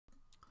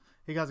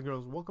Hey guys and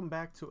girls, welcome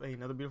back to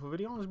another beautiful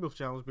video on this beautiful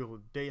channel, this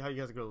beautiful day. How you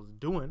guys and girls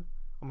doing?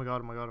 Oh my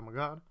god, oh my god, oh my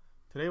god.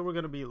 Today we're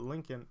going to be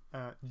linking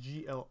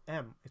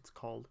GLM, it's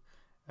called,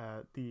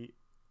 the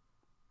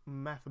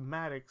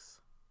mathematics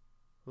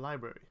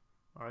library.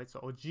 Alright, so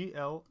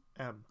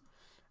GLM.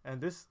 And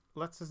this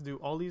lets us do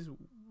all these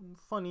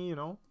funny,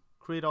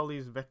 create all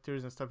these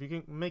vectors and stuff. You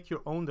can make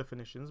your own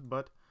definitions,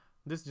 but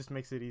this just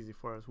makes it easy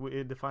for us.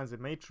 It defines the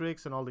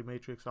matrix and all the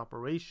matrix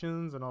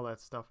operations and all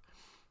that stuff.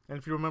 And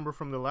if you remember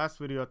from the last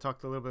video, I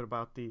talked a little bit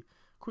about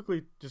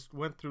quickly just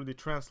went through the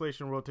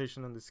translation,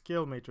 rotation, and the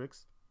scale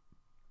matrix,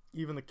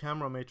 even the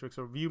camera matrix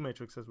or view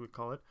matrix as we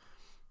call it,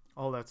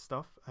 all that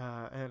stuff.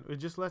 And it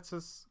just lets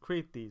us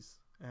create these.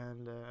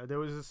 And there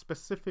was a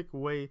specific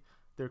way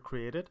they're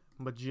created,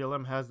 but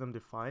GLM has them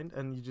defined,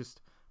 and you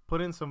just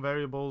put in some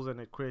variables and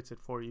it creates it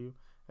for you,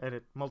 and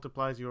it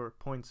multiplies your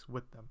points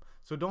with them.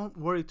 So don't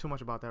worry too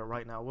much about that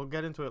right now. We'll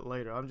get into it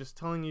later. I'm just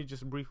telling you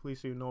just briefly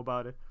so you know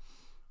about it.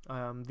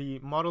 The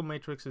model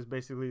matrix is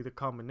basically the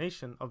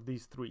combination of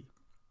these three,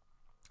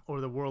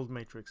 or the world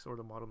matrix or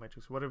the model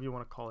matrix, whatever you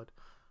want to call it.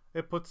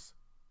 It puts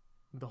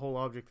the whole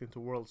object into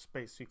world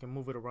space, so you can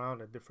move it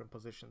around at different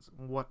positions,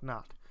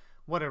 whatnot,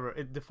 whatever.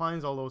 It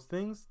defines all those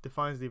things,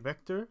 defines the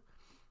vector,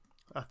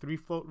 a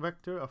 3-float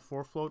vector, a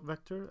 4-float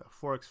vector,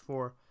 a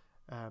 4x4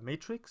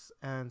 matrix,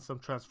 and some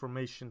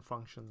transformation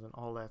functions and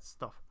all that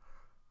stuff.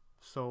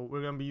 So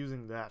we're going to be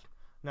using that.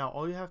 Now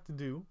all you have to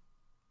do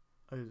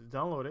is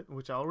download it,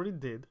 which I already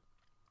did.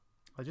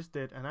 I just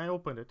did, and I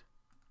opened it.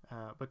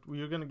 But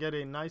you're gonna get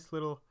a nice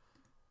little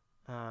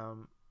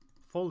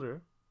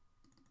folder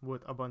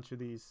with a bunch of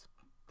these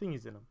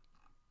thingies in them.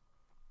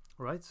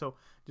 Right, so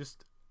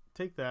just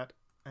take that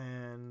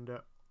and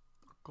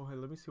go ahead.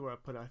 Let me see where I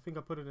put it. I think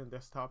I put it in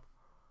desktop.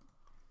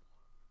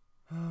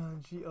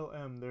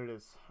 GLM, there it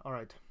is. All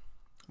right,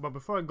 but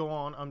before I go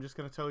on, I'm just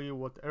gonna tell you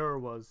what the error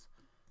was.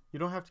 You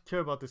don't have to care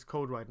about this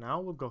code right now.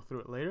 We'll go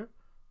through it later.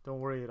 Don't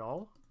worry at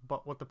all.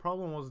 But what the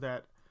problem was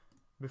that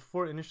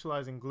before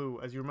initializing glue,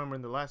 as you remember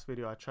in the last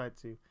video, I tried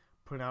to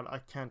print out I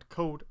can't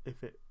code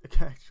if it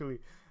actually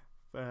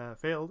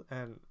failed,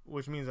 and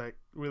which means I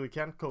really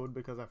can't code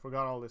because I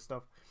forgot all this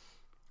stuff.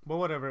 But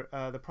whatever,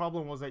 the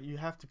problem was that you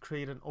have to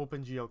create an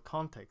OpenGL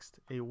context,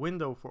 a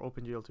window for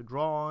OpenGL to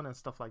draw on and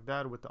stuff like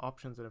that with the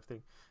options and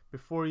everything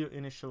before you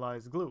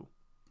initialize glue.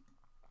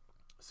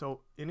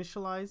 So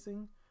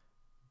initializing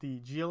the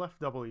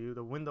GLFW,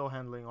 the window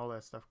handling, all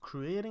that stuff,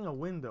 creating a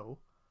window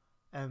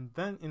and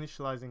then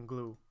initializing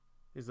glue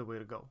is the way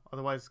to go.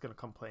 Otherwise it's going to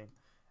complain.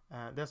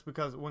 That's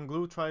because when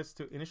glue tries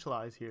to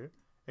initialize here,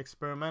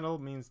 experimental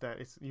means that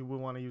you will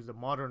want to use the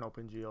modern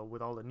OpenGL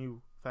with all the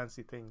new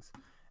fancy things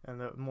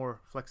and the more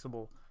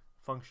flexible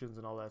functions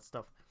and all that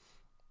stuff.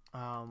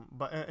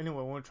 But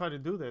anyway, when we try to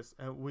do this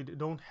and we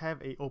don't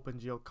have a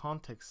OpenGL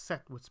context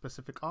set with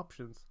specific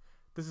options,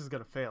 this is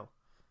going to fail.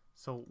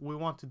 So we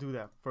want to do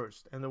that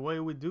first, and the way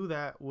we do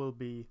that will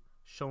be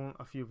shown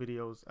a few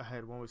videos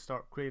ahead when we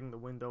start creating the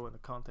window and the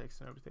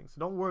context and everything. So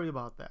don't worry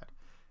about that.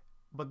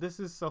 But this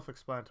is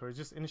self-explanatory. It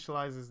just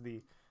initializes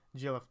the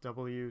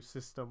GLFW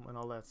system and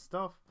all that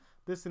stuff.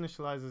 This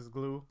initializes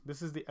glue.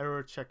 This is the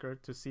error checker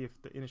to see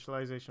if the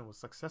initialization was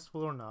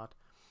successful or not.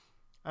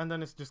 And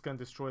then it's just going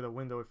to destroy the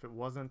window if it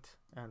wasn't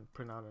and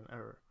print out an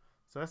error.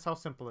 So that's how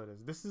simple it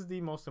is. This is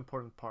the most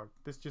important part.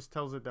 This just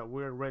tells it that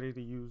we're ready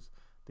to use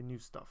the new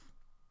stuff.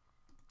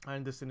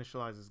 And this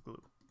initializes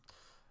glue.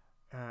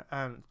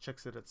 And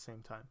checks it at the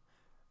same time.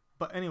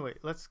 But anyway,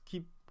 let's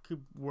keep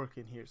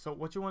working here. So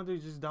what you want to do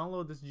is just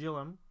download this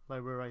GLM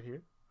library right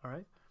here. All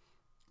right,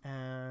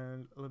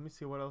 and let me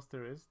see what else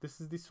there is. This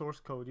is the source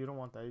code. You don't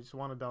want that. You just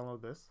want to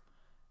download this.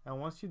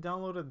 And once you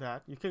downloaded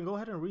that, you can go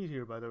ahead and read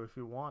here, by the way, if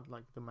you want,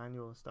 like the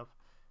manual and stuff.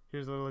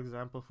 Here's a little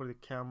example for the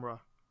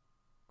camera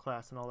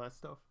class and all that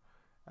stuff.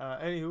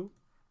 Anywho,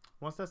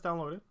 once that's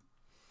downloaded,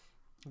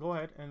 go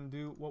ahead and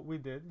do what we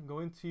did. Go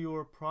into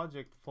your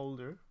project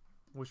folder,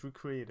 which we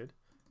created.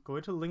 Go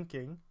into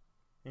linking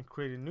and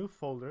create a new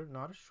folder,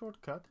 not a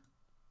shortcut,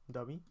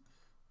 dummy.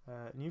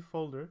 New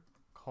folder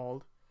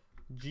called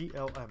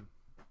GLM.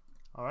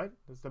 Alright,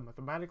 that's the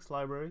mathematics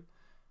library.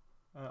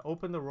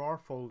 Open the RAR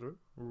folder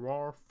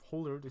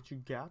that you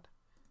got,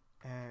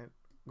 and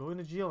go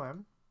into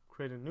GLM,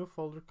 create a new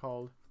folder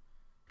called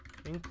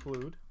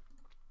include.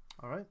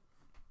 Alright,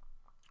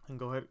 and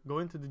go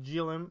into the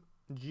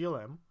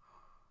GLM,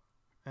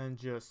 and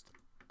just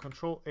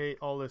Control A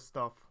all this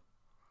stuff.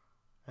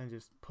 And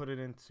just put it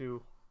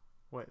into,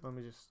 wait, let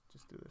me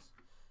just do this.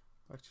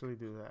 Actually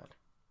do that.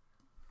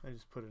 And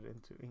just put it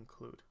into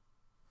include.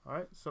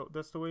 Alright, so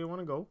that's the way you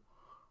want to go.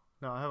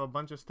 Now I have a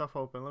bunch of stuff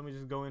open. Let me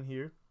just go in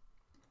here.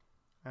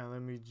 And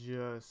let me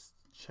just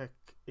check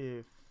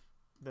if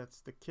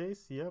that's the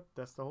case. Yep,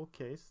 that's the whole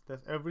case.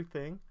 That's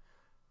everything,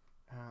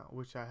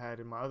 which I had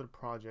in my other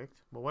project.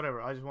 But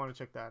whatever, I just want to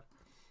check that.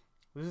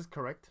 This is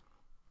correct.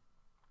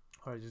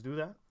 Alright, just do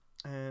that.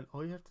 And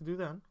all you have to do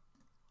then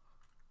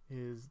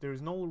is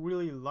there's no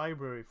really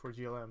library for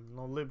GLM,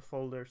 no lib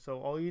folder, so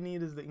all you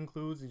need is the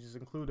includes. You just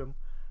include them,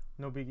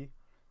 no biggie.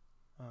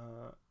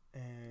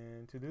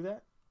 And to do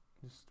that,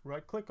 just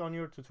right click on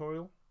your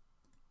tutorial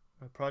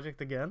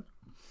project again,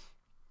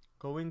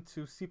 go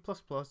into C++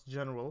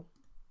 general,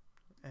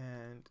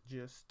 and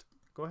just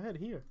go ahead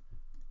here.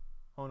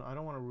 Oh no, I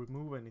don't want to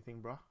remove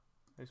anything, bruh.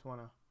 I just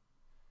want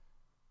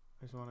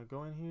to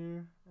go in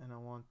here, and I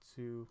want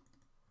to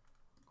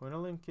go into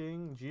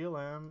linking,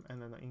 GLM,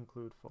 and then the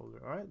include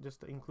folder. Alright, just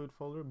the include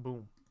folder,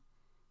 boom.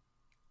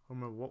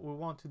 Remember, what we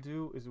want to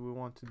do is we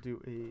want to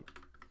do a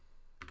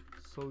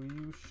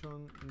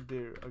solution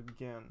there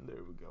again.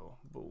 There we go,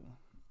 boom.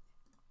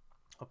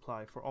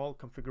 Apply for all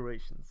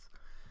configurations.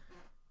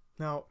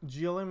 Now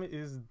GLM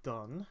is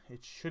done.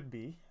 It should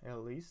be, at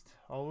least.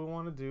 All we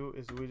want to do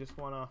is we just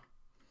want to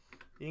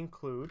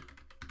include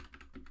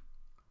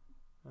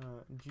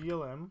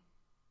glm.hpp.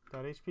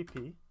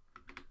 We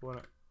want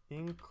to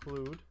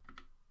include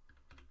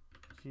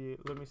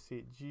let me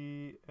see,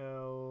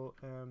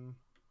 glm.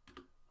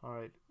 All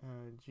right,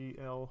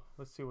 gl.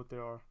 Let's see what they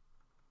are.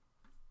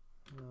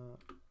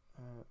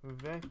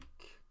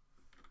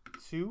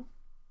 vec2. You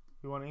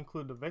want to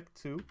include the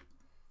vec2. You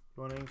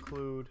want to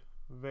include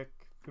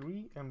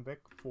vec3 and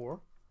vec4.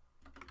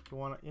 You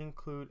want to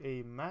include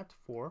a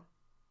mat4,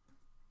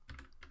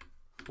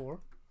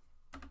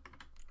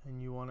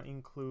 and you want to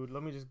include.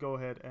 Let me just go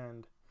ahead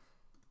and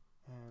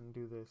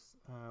do this.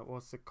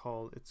 What's it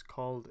called? It's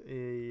called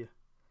a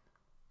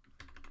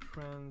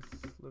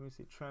let me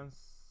see,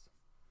 transform.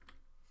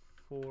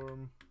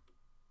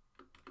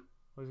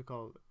 What is it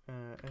called?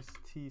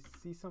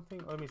 STC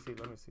something. Let me see.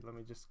 Let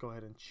me just go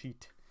ahead and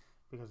cheat,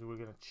 because we're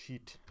gonna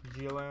cheat.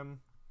 GLM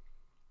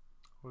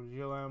or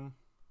GLM.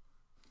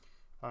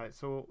 All right,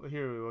 so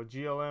here we go.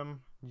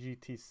 GLM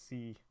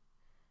GTC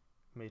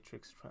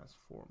matrix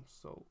transform.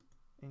 So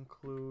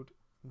include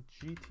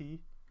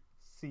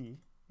GTC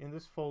in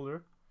this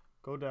folder.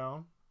 Go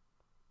down.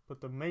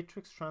 Put the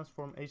matrix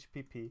transform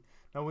HPP.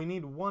 Now we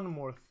need one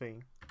more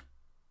thing.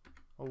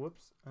 Oh,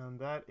 whoops, and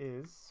that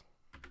is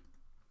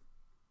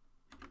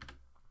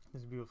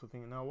this beautiful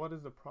thing. Now, what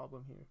is the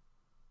problem here?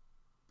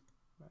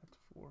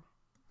 Mat4.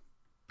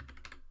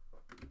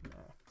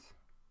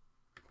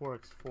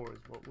 Mat4x4 is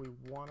what we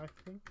want, I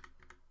think.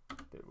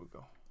 There we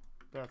go.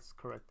 That's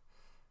correct.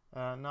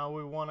 Now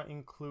we want to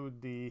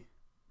include the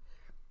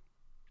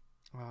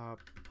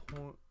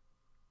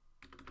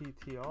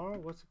PTR.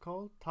 What's it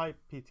called? Type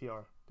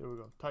PTR. There we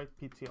go. Type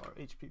PTR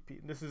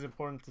HPP. This is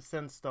important to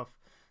send stuff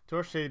to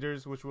our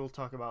shaders, which we'll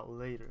talk about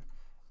later,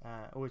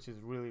 which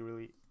is really,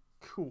 really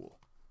cool.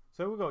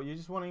 So there we go. You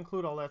just want to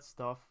include all that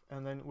stuff,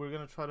 and then we're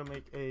going to try to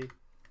make a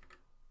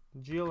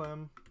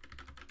GLM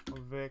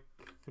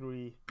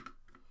vec3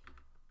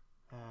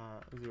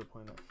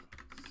 0.f.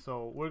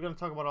 So we're going to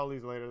talk about all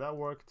these later. That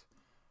worked.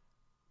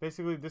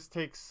 Basically, this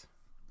takes,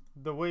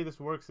 the way this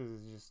works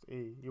is just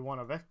you want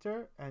a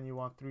vector and you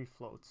want 3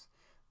 floats.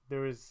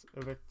 There is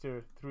a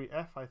vector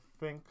 3f, I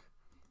think.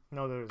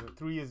 No, there isn't.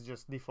 3 is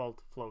just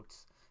default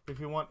floats. If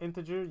you want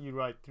integer, you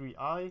write 3i,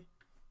 I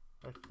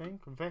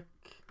think. ivec.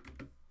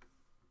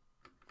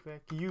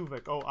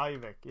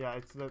 Yeah,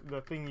 it's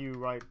the thing you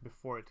write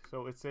before it.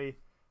 So it's a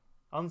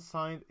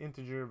unsigned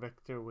integer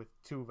vector with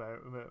 2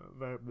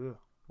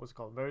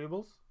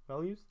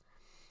 values.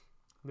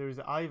 There's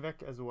the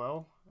ivec as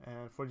well,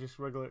 and for just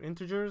regular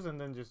integers, and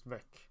then just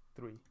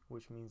vec3,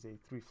 which means a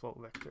 3 float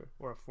vector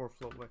or a 4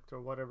 float vector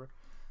or whatever.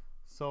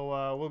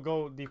 So we'll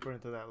go deeper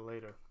into that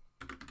later.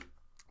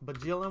 But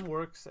GLM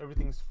works,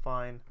 everything's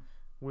fine.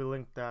 We'll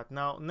link that.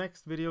 Now,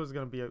 next video is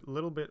going to be a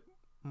little bit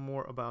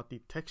more about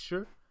the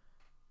texture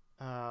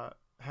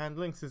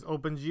handling, since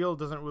OpenGL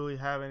doesn't really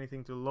have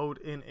anything to load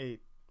in a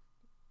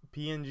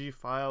PNG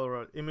file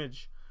or an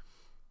image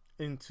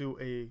into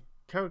a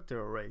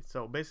character array.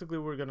 So basically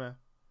we're gonna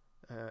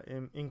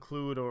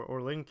include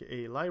or link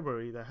a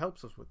library that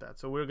helps us with that.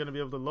 So we're gonna be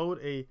able to load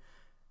a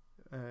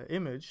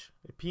image,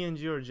 a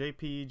PNG or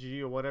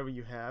JPEG or whatever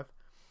you have,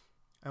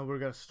 and we're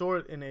gonna store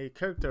it in a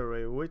character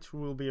array, which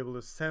we'll be able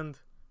to send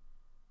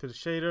to the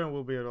shader, and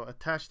we'll be able to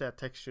attach that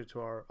texture to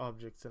our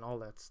objects and all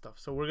that stuff.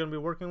 So we're gonna be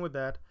working with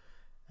that,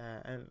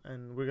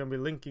 and we're gonna be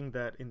linking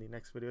that in the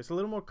next video. It's a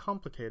little more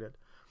complicated,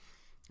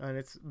 and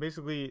it's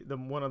basically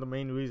one of the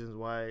main reasons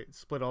why I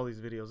split all these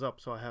videos up,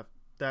 so I have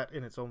that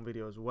in its own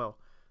video as well.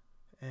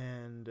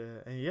 And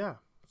yeah,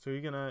 so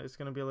it's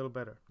gonna be a little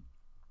better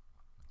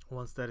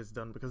once that is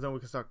done, because then we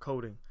can start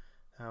coding.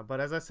 But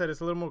as I said, it's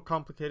a little more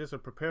complicated, so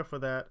prepare for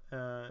that.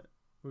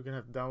 We're gonna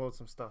have to download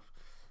some stuff,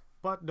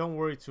 but don't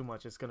worry too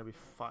much, it's gonna be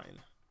fine.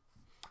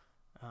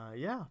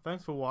 Yeah,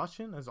 thanks for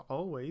watching as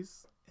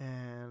always,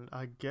 and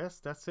I guess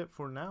that's it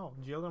for now.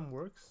 GLM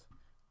works,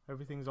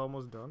 everything's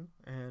almost done,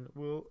 and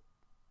we'll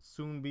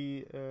soon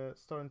be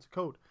starting to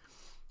code.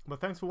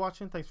 But thanks for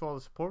watching, thanks for all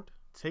the support,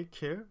 take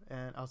care,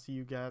 and I'll see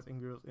you guys and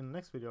girls in the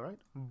next video. All right,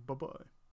 bye bye.